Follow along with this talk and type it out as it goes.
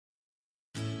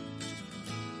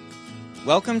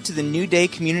Welcome to the New Day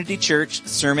Community Church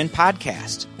Sermon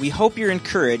Podcast. We hope you're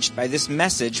encouraged by this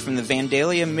message from the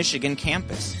Vandalia, Michigan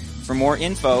campus. For more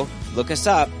info, look us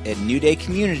up at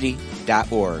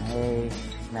newdaycommunity.org.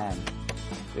 Amen.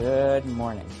 Good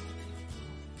morning.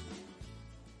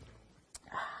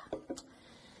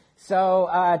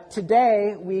 So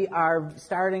today we are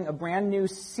starting a brand new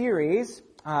series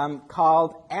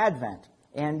called Advent.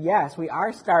 And yes, we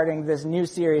are starting this new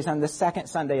series on the second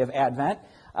Sunday of Advent.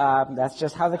 That's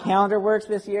just how the calendar works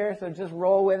this year, so just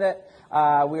roll with it.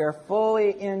 We are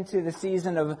fully into the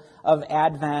season of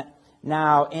Advent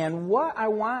now. And what I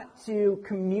want to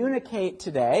communicate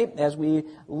today, as we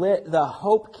lit the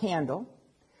hope candle,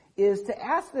 is to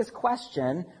ask this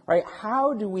question, right?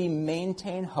 How do we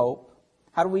maintain hope?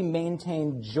 How do we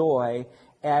maintain joy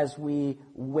as we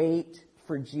wait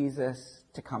for Jesus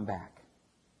to come back?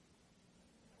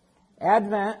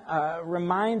 Advent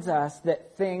reminds us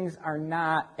that things are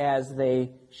not as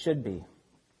they should be.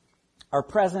 Our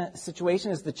present situation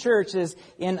as the church is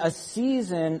in a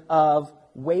season of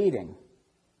waiting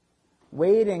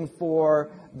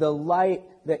for the light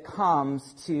that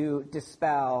comes to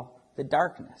dispel the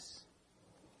darkness.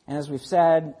 And as we've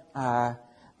said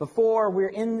before, we're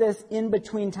in this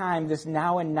in-between time, this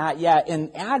now and not yet.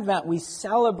 In Advent, we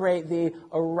celebrate the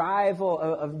arrival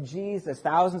of Jesus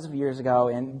thousands of years ago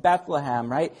in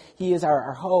Bethlehem, right? He is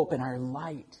our hope and our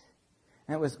light.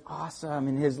 And it was awesome.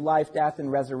 In His life, death,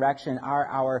 and resurrection are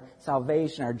our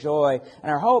salvation, our joy,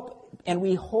 and our hope. And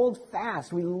we hold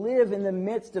fast. We live in the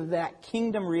midst of that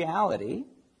kingdom reality.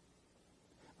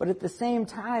 But at the same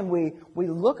time, we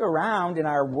look around in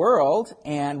our world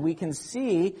and we can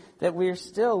see that we're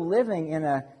still living in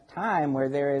a time where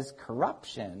there is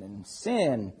corruption and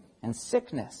sin and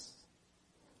sickness.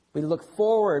 We look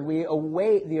forward, we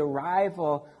await the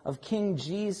arrival of King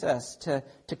Jesus to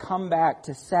come back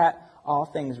to set all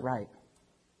things right.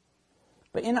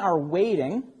 But in our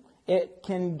waiting, it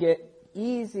can get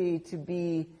easy to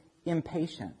be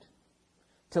impatient,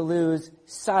 to lose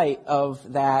sight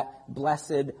of that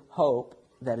blessed hope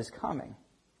that is coming.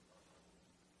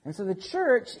 And so the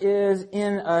church is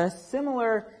in a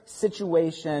similar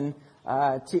situation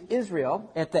to Israel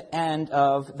at the end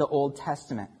of the Old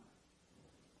Testament.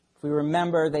 If we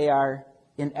remember, they are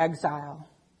in exile.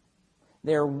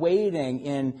 They're waiting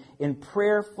in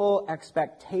prayerful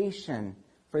expectation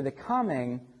for the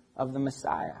coming of the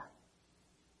Messiah.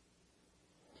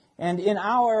 And in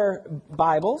our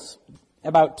Bibles,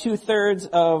 about 2/3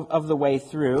 of the way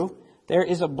through, there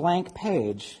is a blank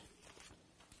page.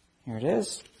 Here it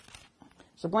is.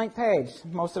 It's a blank page.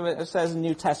 Most of it says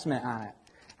New Testament on it,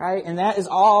 right? And that is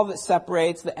all that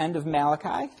separates the end of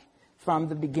Malachi from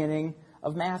the beginning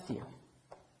of Matthew.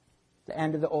 The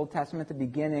end of the Old Testament, the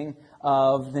beginning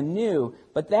of the New.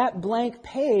 But that blank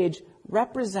page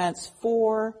represents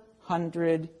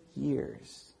 400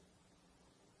 years.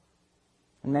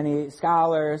 And many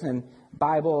scholars and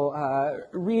Bible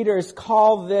readers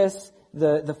call this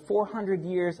the 400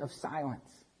 years of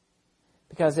silence,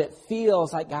 because it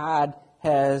feels like God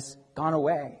has gone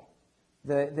away.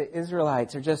 The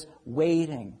Israelites are just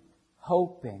waiting,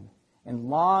 hoping, and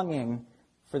longing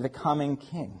for the coming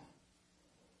king.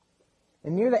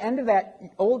 And near the end of that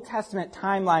Old Testament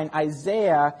timeline,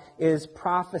 Isaiah is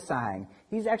prophesying.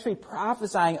 He's actually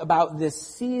prophesying about this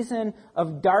season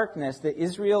of darkness that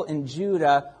Israel and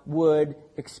Judah would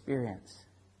experience.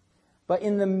 But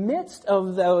in the midst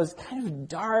of those kind of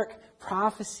dark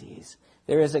prophecies,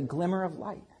 there is a glimmer of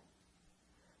light.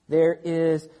 There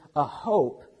is a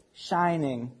hope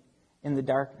shining in the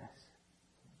darkness.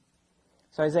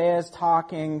 So Isaiah is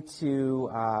talking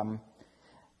to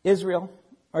Israel,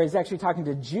 or he's actually talking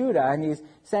to Judah, and he's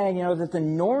saying, that the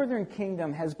northern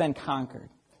kingdom has been conquered.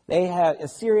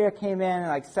 Assyria came in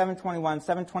like 721,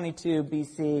 722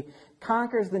 BC,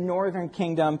 conquers the northern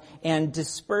kingdom and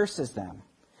disperses them.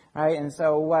 Right? And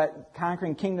so what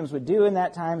conquering kingdoms would do in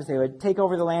that time is they would take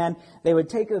over the land, they would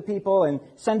take the people and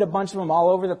send a bunch of them all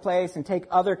over the place and take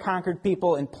other conquered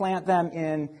people and plant them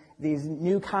in these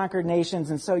new conquered nations.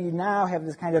 And so you now have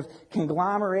this kind of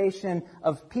conglomeration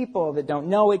of people that don't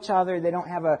know each other, they don't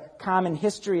have a common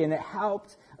history, and it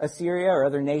helped Assyria or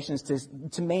other nations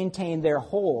to maintain their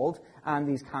hold on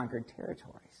these conquered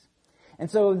territories. And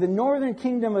so the northern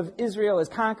kingdom of Israel is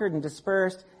conquered and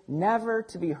dispersed, never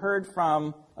to be heard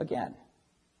from again.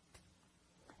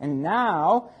 And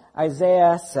now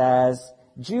Isaiah says,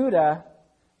 Judah,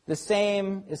 the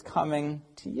same is coming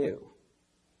to you.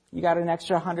 You got an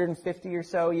extra 150 or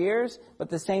so years, but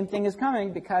the same thing is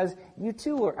coming because you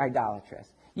too were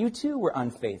idolatrous. You too were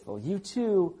unfaithful. You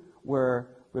too were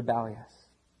rebellious.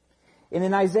 And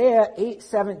in Isaiah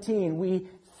 8:17, we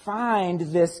find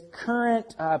this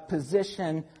current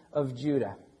position of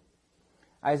Judah.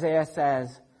 Isaiah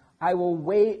says, I will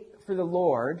wait for the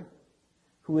Lord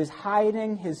who is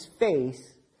hiding his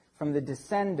face from the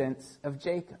descendants of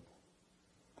Jacob.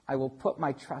 I will put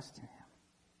my trust in him.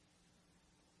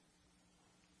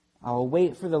 I will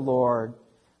wait for the Lord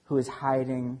who is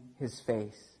hiding his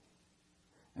face.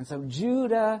 And so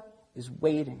Judah is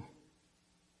waiting.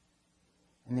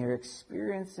 And they're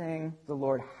experiencing the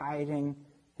Lord hiding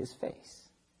his face.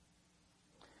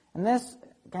 And this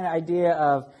kind of idea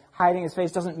of hiding his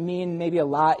face doesn't mean maybe a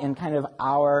lot in kind of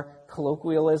our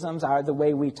colloquialisms, the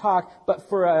way we talk, but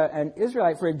for an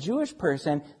Israelite, for a Jewish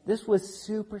person, this was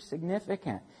super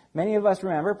significant. Many of us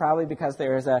remember, probably because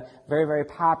there is a very, very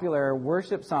popular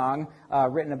worship song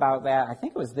written about that, I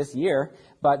think it was this year,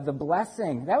 but the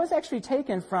blessing, that was actually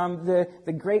taken from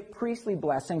the great priestly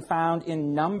blessing found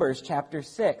in Numbers chapter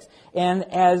 6. And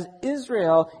as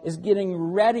Israel is getting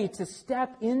ready to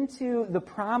step into the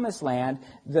promised land,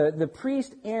 the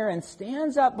priest Aaron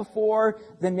stands up before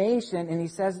the nation and he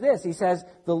says this, he says,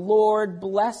 the Lord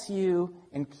bless you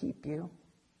and keep you.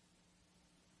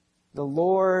 The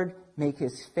Lord make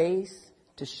his face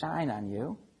to shine on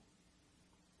you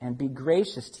and be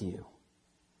gracious to you.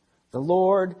 The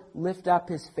Lord lift up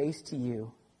his face to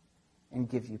you and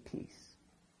give you peace.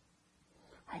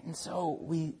 Right, and so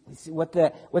we see what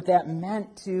that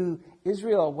meant to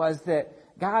Israel was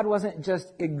that God wasn't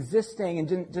just existing and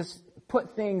didn't just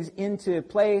put things into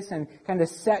place and kind of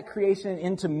set creation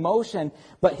into motion,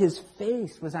 but his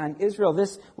face was on Israel.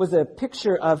 This was a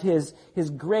picture of his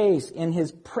grace, in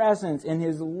his presence, in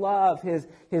his love, his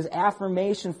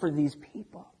affirmation for these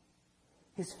people.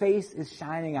 His face is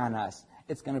shining on us.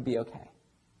 It's going to be okay.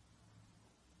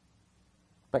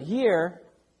 But here,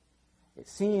 it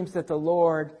seems that the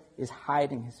Lord is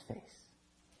hiding his face,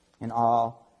 and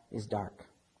all is dark.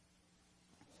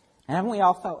 And haven't we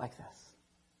all felt like this?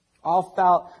 All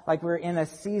felt like we're in a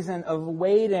season of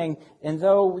waiting, and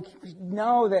though we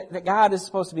know that God is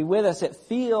supposed to be with us, it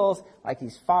feels like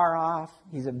he's far off,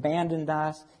 he's abandoned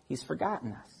us, he's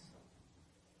forgotten us.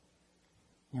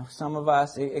 You know, some of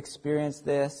us experience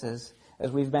this as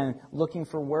we've been looking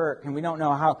for work, and we don't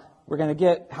know how we're going to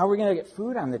get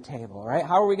food on the table, right?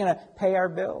 How are we going to pay our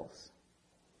bills?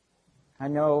 I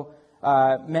know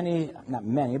not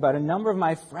many, but a number of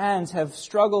my friends have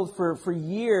struggled for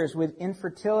years with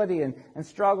infertility and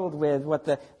struggled with what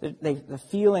the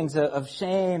feelings of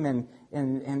shame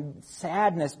and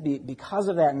sadness because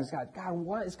of that. And it's God,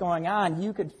 what is going on?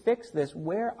 You could fix this.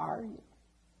 Where are you?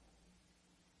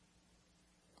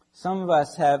 Some of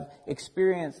us have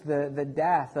experienced the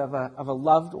death of a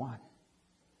loved one.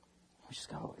 We just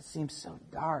go, it seems so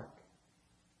dark.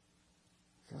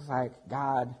 It feels like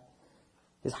God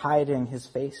is hiding his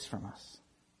face from us.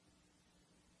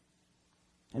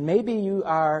 And maybe you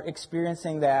are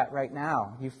experiencing that right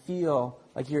now. You feel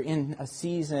like you're in a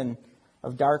season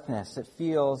of darkness. It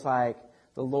feels like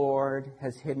the Lord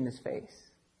has hidden his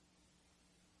face.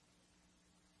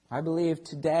 I believe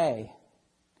today,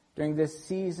 during this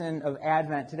season of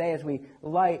Advent, today as we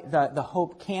light the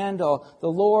hope candle, the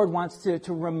Lord wants to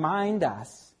remind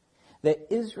us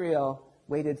that Israel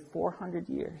waited 400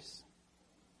 years.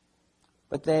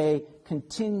 But they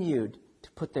continued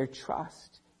to put their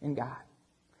trust in God.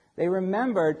 They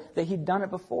remembered that he'd done it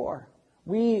before.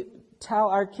 We tell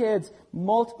our kids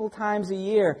multiple times a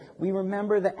year, we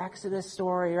remember the Exodus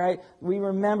story, right? We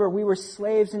remember we were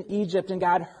slaves in Egypt and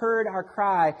God heard our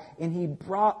cry and he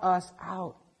brought us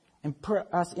out and put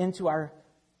us into our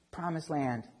promised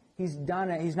land. He's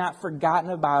done it. He's not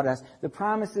forgotten about us. The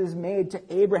promises made to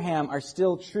Abraham are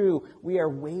still true. We are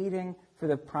waiting for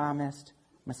the promised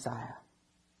Messiah.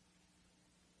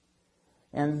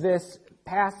 And this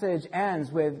passage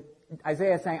ends with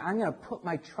Isaiah saying, I'm going to put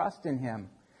my trust in him.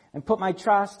 And put my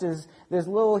trust is this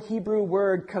little Hebrew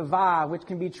word kavah, which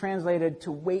can be translated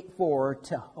to wait for,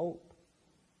 to hope.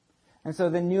 And so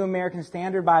the New American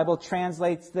Standard Bible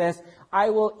translates this, I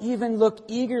will even look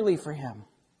eagerly for him.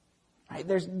 Right?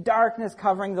 There's darkness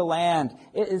covering the land.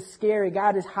 It is scary.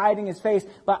 God is hiding his face,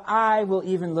 but I will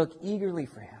even look eagerly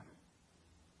for him.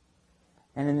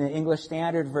 And in the English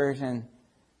Standard Version,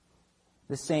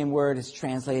 the same word is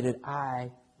translated,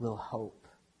 I will hope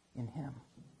in him.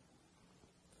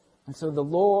 And so the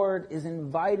Lord is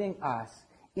inviting us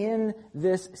in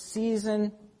this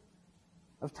season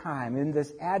of time, in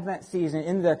this Advent season,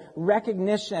 in the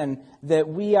recognition that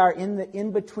we are in the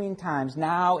in-between times,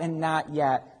 now and not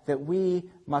yet, that we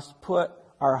must put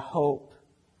our hope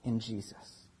in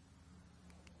Jesus.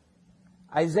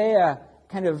 Isaiah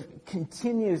kind of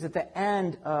continues at the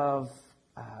end of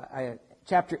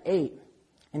chapter 8.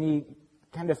 And he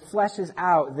kind of fleshes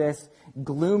out this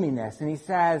gloominess. And he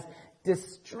says,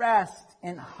 distressed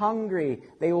and hungry,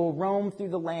 they will roam through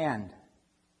the land.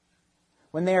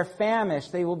 When they are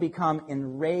famished, they will become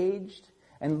enraged,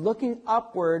 and looking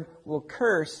upward will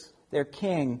curse their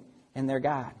king and their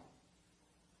God.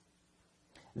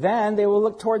 Then they will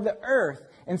look toward the earth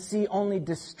and see only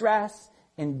distress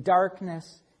and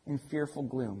darkness and fearful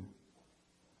gloom.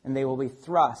 And they will be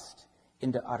thrust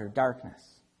into utter darkness.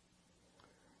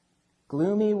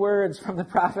 Gloomy words from the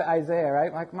prophet Isaiah,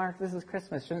 right? Like, Mark, this is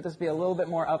Christmas. Shouldn't this be a little bit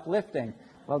more uplifting?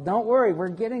 Well, don't worry. We're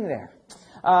getting there.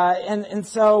 And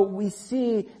so we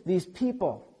see these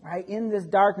people, right, in this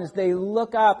darkness. They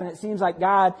look up and it seems like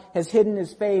God has hidden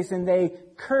his face, and they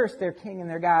curse their king and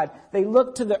their God. They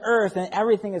look to the earth and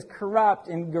everything is corrupt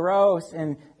and gross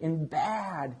and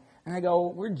bad. And they go,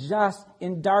 we're just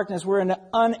in darkness. We're in an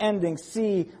unending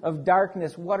sea of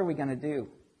darkness. What are we going to do?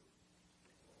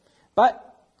 But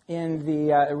in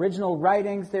the original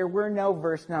writings, there were no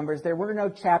verse numbers. There were no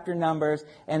chapter numbers.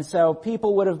 And so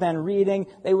people would have been reading.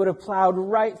 They would have plowed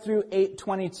right through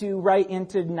 8:22, right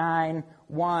into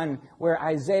 9:1, where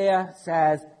Isaiah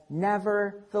says,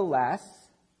 nevertheless,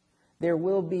 there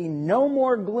will be no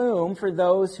more gloom for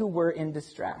those who were in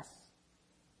distress.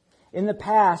 In the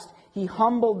past, he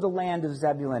humbled the land of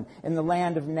Zebulun and the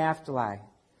land of Naphtali.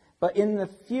 But in the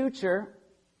future,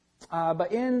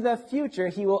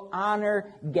 he will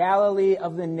honor Galilee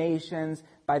of the nations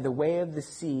by the way of the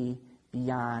sea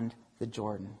beyond the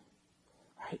Jordan.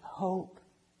 Right? Hope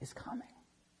is coming.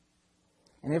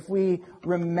 And if we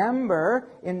remember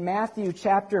in Matthew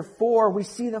chapter 4, we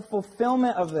see the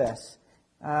fulfillment of this.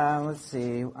 Let's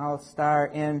see. I'll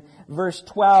start in verse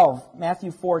 12.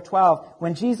 Matthew 4:12.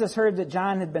 When Jesus heard that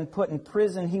John had been put in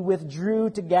prison, he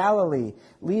withdrew to Galilee.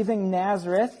 Leaving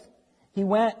Nazareth, he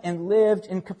went and lived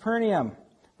in Capernaum,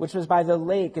 which was by the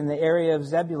lake in the area of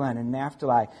Zebulun and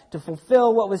Naphtali, to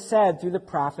fulfill what was said through the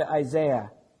prophet Isaiah.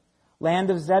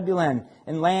 Land of Zebulun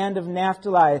and land of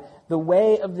Naphtali, the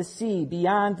way of the sea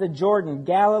beyond the Jordan,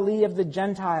 Galilee of the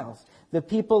Gentiles. The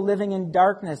people living in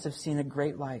darkness have seen a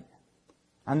great light.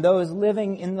 On those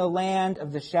living in the land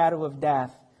of the shadow of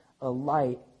death, a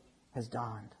light has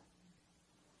dawned.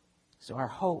 So our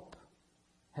hope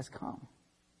has come.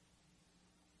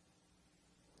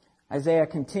 Isaiah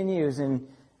continues in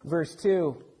verse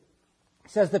 2.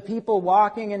 It says, the people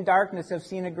walking in darkness have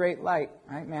seen a great light.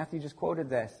 Right? Matthew just quoted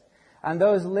this. On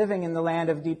those living in the land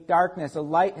of deep darkness, a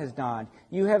light has dawned.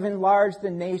 You have enlarged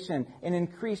the nation and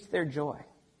increased their joy.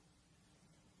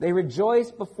 They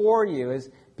rejoice before you as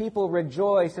people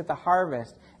rejoice at the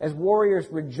harvest, as warriors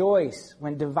rejoice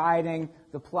when dividing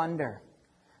the plunder.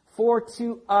 For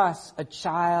to us a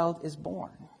child is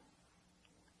born.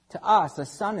 To us a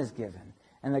son is given,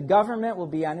 and the government will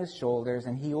be on his shoulders,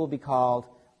 and he will be called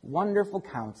Wonderful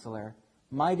Counselor,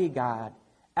 Mighty God,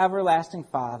 Everlasting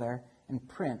Father, and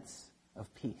Prince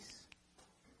of Peace.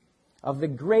 Of the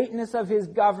greatness of his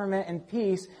government and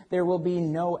peace there will be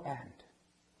no end.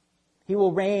 He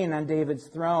will reign on David's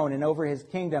throne and over his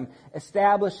kingdom,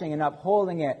 establishing and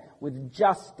upholding it with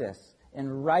justice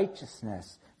and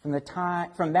righteousness from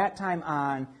that time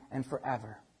on and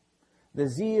forever. The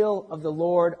zeal of the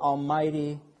Lord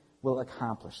Almighty will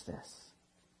accomplish this.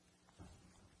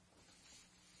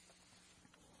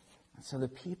 And so the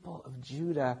people of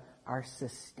Judah are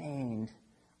sustained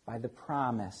by the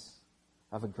promise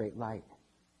of a great light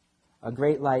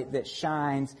that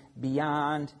shines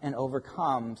beyond and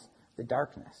overcomes the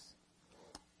darkness.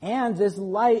 And this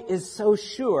light is so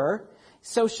sure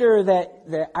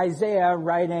that Isaiah,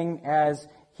 writing as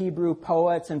Hebrew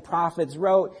poets and prophets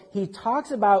wrote, he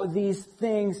talks about these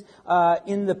things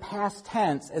in the past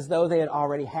tense as though they had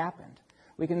already happened.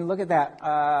 We can look at that.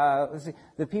 Let's see.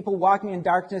 The people walking in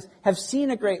darkness have seen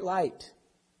a great light.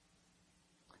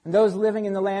 And those living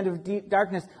in the land of deep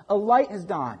darkness, a light has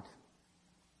dawned.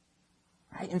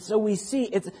 Right? And so we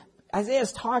see,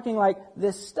 Isaiah's talking like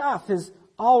this stuff has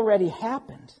already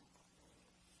happened.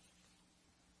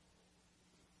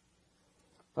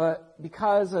 But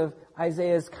because of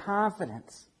Isaiah's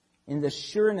confidence in the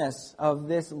sureness of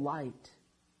this light,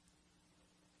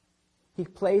 he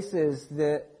places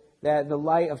the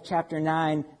light of chapter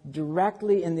 9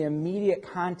 directly in the immediate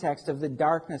context of the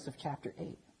darkness of chapter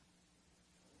 8.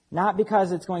 Not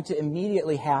because it's going to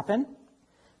immediately happen,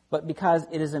 but because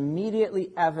it is immediately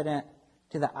evident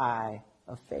to the eye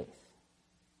of faith.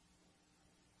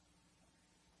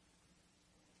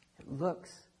 It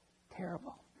looks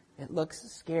terrible. It looks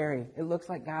scary. It looks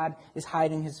like God is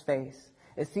hiding his face.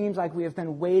 It seems like we have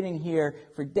been waiting here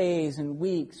for days and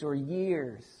weeks or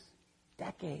years,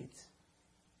 decades.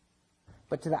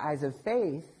 But to the eyes of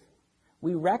faith,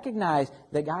 we recognize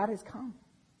that God has come.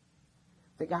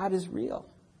 that God is real.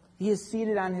 He is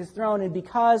seated on his throne, and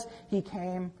because he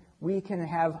came, we can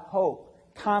have hope,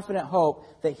 confident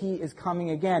hope that he is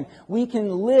coming again. We can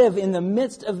live in the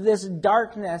midst of this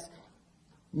darkness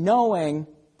knowing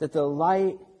that the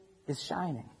light is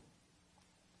shining.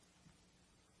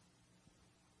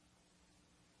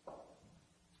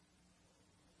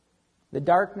 The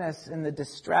darkness and the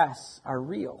distress are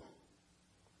real.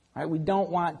 Right? We don't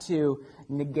want to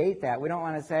negate that. We don't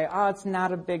want to say, oh, it's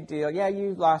not a big deal. Yeah,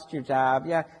 you lost your job.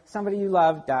 Yeah, somebody you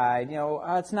love died.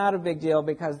 It's not a big deal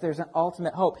because there's an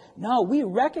ultimate hope. No, we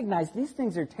recognize these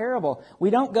things are terrible.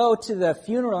 We don't go to the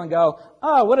funeral and go,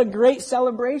 oh, what a great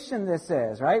celebration this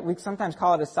is, right? We sometimes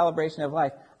call it a celebration of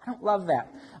life. I don't love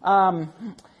that.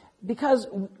 Because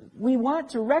we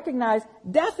want to recognize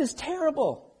death is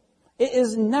terrible. It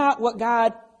is not what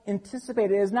God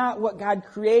anticipated. It is not what God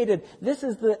created. This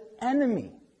is the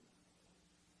enemy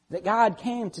that God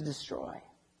came to destroy.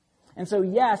 And so,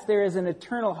 yes, there is an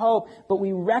eternal hope, but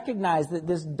we recognize that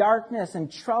this darkness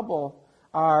and trouble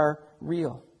are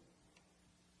real.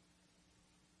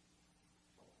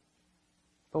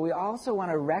 But we also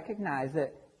want to recognize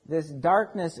that this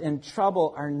darkness and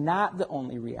trouble are not the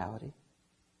only reality.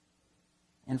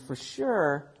 And for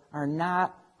sure are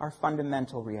not our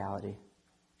fundamental reality.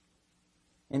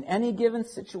 In any given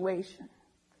situation,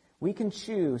 we can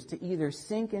choose to either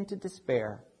sink into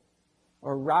despair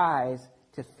or rise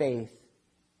to faith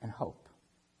and hope.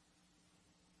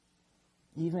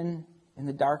 Even in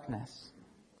the darkness,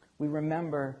 we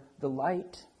remember the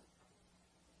light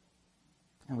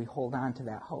and we hold on to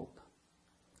that hope.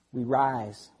 We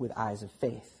rise with eyes of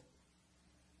faith.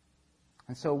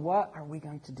 And so what are we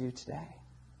going to do today?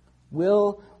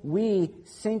 Will we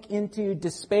sink into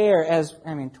despair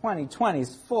 2020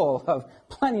 is full of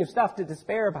plenty of stuff to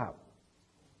despair about.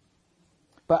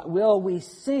 But will we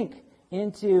sink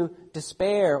into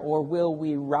despair, or will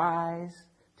we rise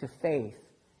to faith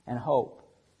and hope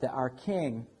that our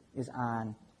King is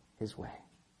on his way?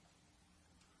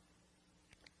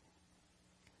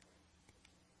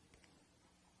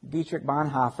 Dietrich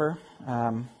Bonhoeffer,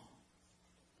 some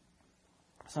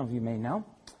of you may know.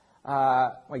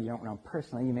 You don't know him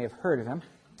personally. You may have heard of him.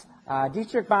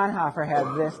 Dietrich Bonhoeffer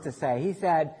had this to say. He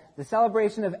said, the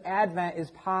celebration of Advent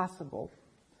is possible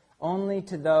only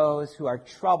to those who are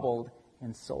troubled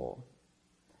in soul,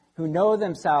 who know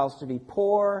themselves to be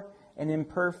poor and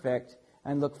imperfect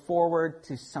and look forward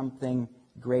to something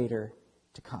greater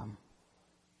to come.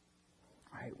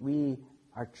 All right, we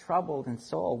are troubled in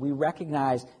soul. We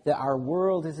recognize that our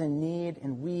world is in need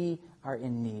and we are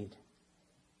in need.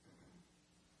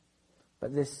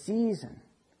 But this season,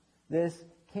 this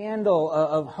candle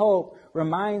of hope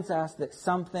reminds us that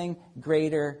something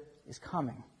greater is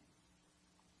coming.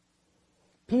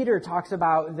 Peter talks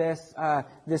about this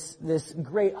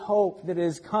great hope that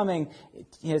is coming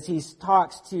as he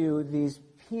talks to these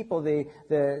people,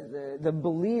 the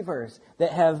believers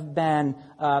that have been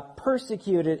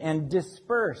persecuted and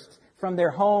dispersed from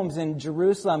their homes in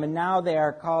Jerusalem, and now they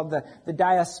are called the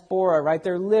diaspora, right?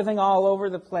 They're living all over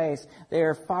the place. They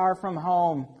are far from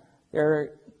home.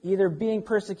 They're either being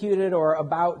persecuted or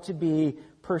about to be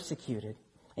persecuted.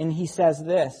 And he says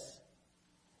this,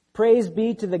 praise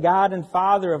be to the God and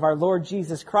Father of our Lord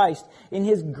Jesus Christ. In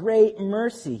his great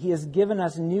mercy, he has given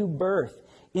us new birth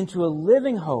into a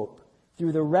living hope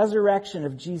through the resurrection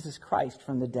of Jesus Christ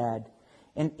from the dead,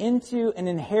 and into an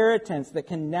inheritance that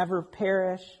can never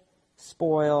perish,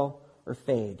 spoil, or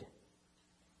fade.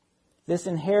 This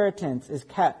inheritance is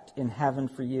kept in heaven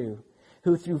for you,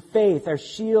 who through faith are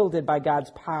shielded by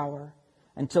God's power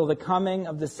until the coming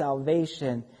of the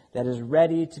salvation that is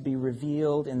ready to be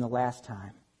revealed in the last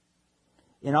time.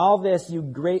 In all this you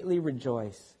greatly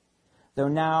rejoice, though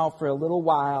now for a little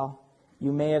while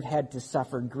you may have had to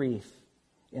suffer grief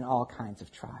in all kinds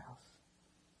of trials.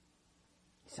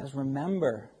 He says,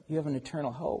 remember, you have an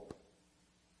eternal hope.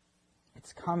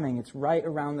 It's coming. It's right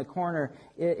around the corner.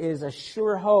 It is a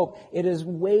sure hope. It is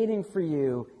waiting for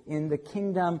you in the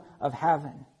kingdom of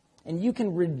heaven. And you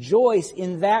can rejoice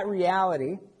in that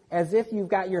reality as if you've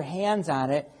got your hands on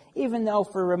it, even though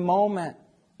for a moment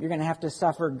you're going to have to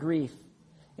suffer grief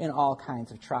in all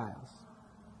kinds of trials.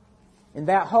 In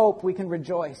that hope, we can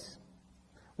rejoice.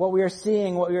 What we are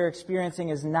seeing, what we are experiencing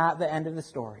is not the end of the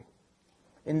story.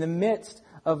 In the midst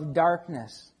of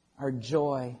darkness, our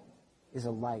joy is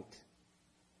a light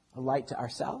to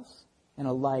ourselves and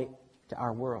a light to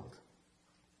our world.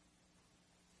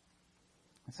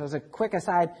 So as a quick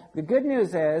aside, the good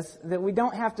news is that we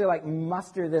don't have to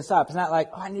muster this up. It's not like,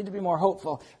 I need to be more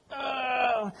hopeful.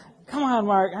 Come on,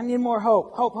 Mark, I need more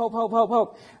hope.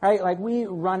 Hope. Right? We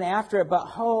run after it, but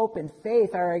hope and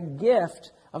faith are a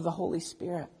gift of the Holy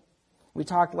Spirit. We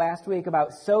talked last week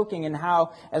about soaking and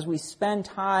how as we spend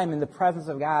time in the presence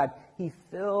of God, He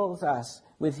fills us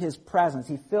with His presence.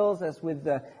 He fills us with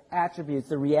the attributes,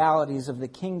 the realities of the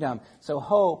kingdom. So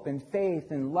hope and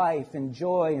faith and life and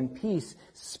joy and peace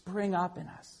spring up in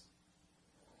us.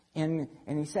 And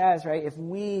He says, right, if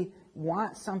we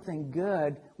want something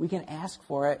good, we can ask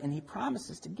for it, and He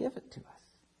promises to give it to us.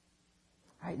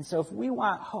 Right? And so if we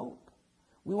want hope,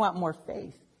 we want more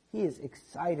faith, He is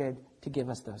excited to give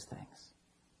us those things.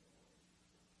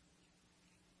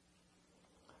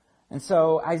 And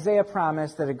so Isaiah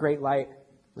promised that a great light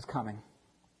was coming.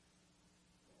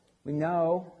 We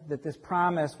know that this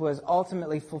promise was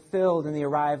ultimately fulfilled in the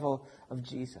arrival of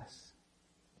Jesus.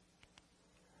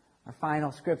 Our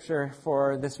final scripture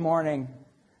for this morning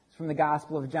is from the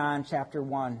Gospel of John, chapter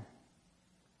 1.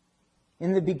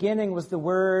 In the beginning was the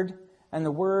Word, and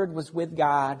the Word was with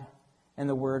God, and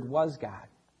the Word was God.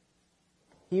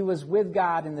 He was with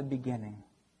God in the beginning.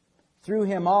 Through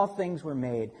Him all things were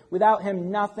made. Without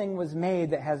Him nothing was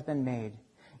made that has been made.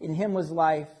 In Him was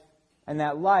life, and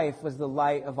that life was the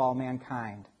light of all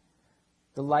mankind.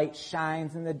 The light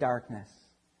shines in the darkness,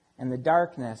 and the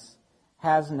darkness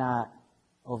has not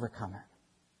overcome it.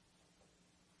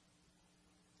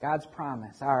 God's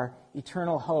promise, our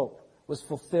eternal hope, was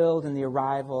fulfilled in the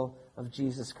arrival of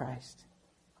Jesus Christ.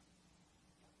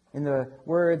 In the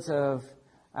words of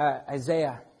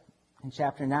Isaiah in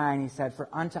chapter 9, he said, "For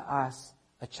unto us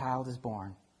a child is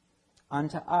born,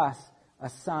 unto us a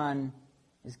son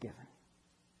is given,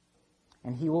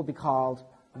 and He will be called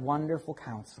Wonderful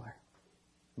Counselor,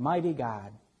 Mighty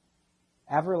God,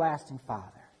 Everlasting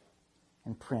Father,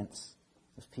 and Prince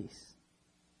of Peace."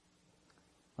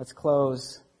 Let's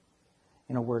close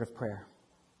in a word of prayer.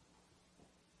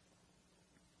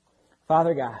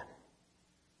 Father God,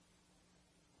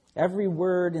 every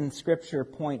word in Scripture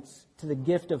points to the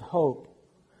gift of hope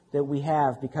that we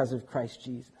have because of Christ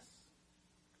Jesus.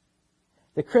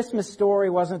 The Christmas story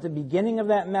wasn't the beginning of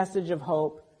that message of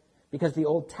hope, because the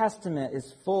Old Testament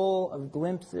is full of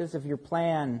glimpses of your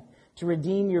plan to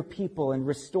redeem your people and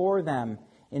restore them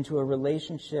into a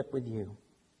relationship with you.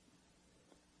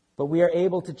 But we are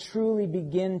able to truly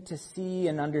begin to see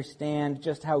and understand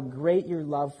just how great your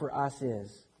love for us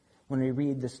is when we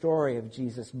read the story of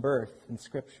Jesus' birth in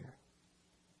Scripture.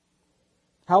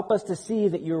 Help us to see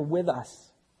that you're with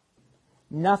us.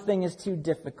 Nothing is too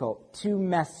difficult, too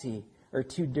messy, or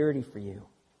too dirty for you.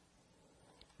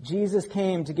 Jesus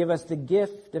came to give us the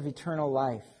gift of eternal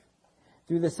life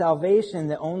through the salvation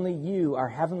that only you, our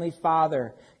Heavenly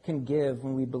Father, can give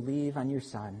when we believe on your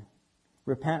Son,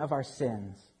 repent of our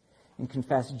sins, and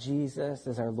confess Jesus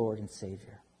as our Lord and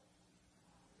Savior.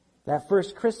 That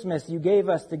first Christmas, you gave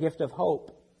us the gift of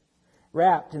hope,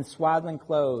 wrapped in swaddling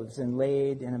clothes and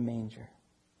laid in a manger.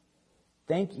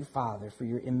 Thank you, Father, for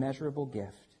your immeasurable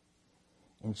gift.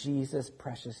 In Jesus'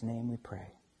 precious name we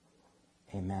pray.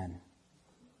 Amen.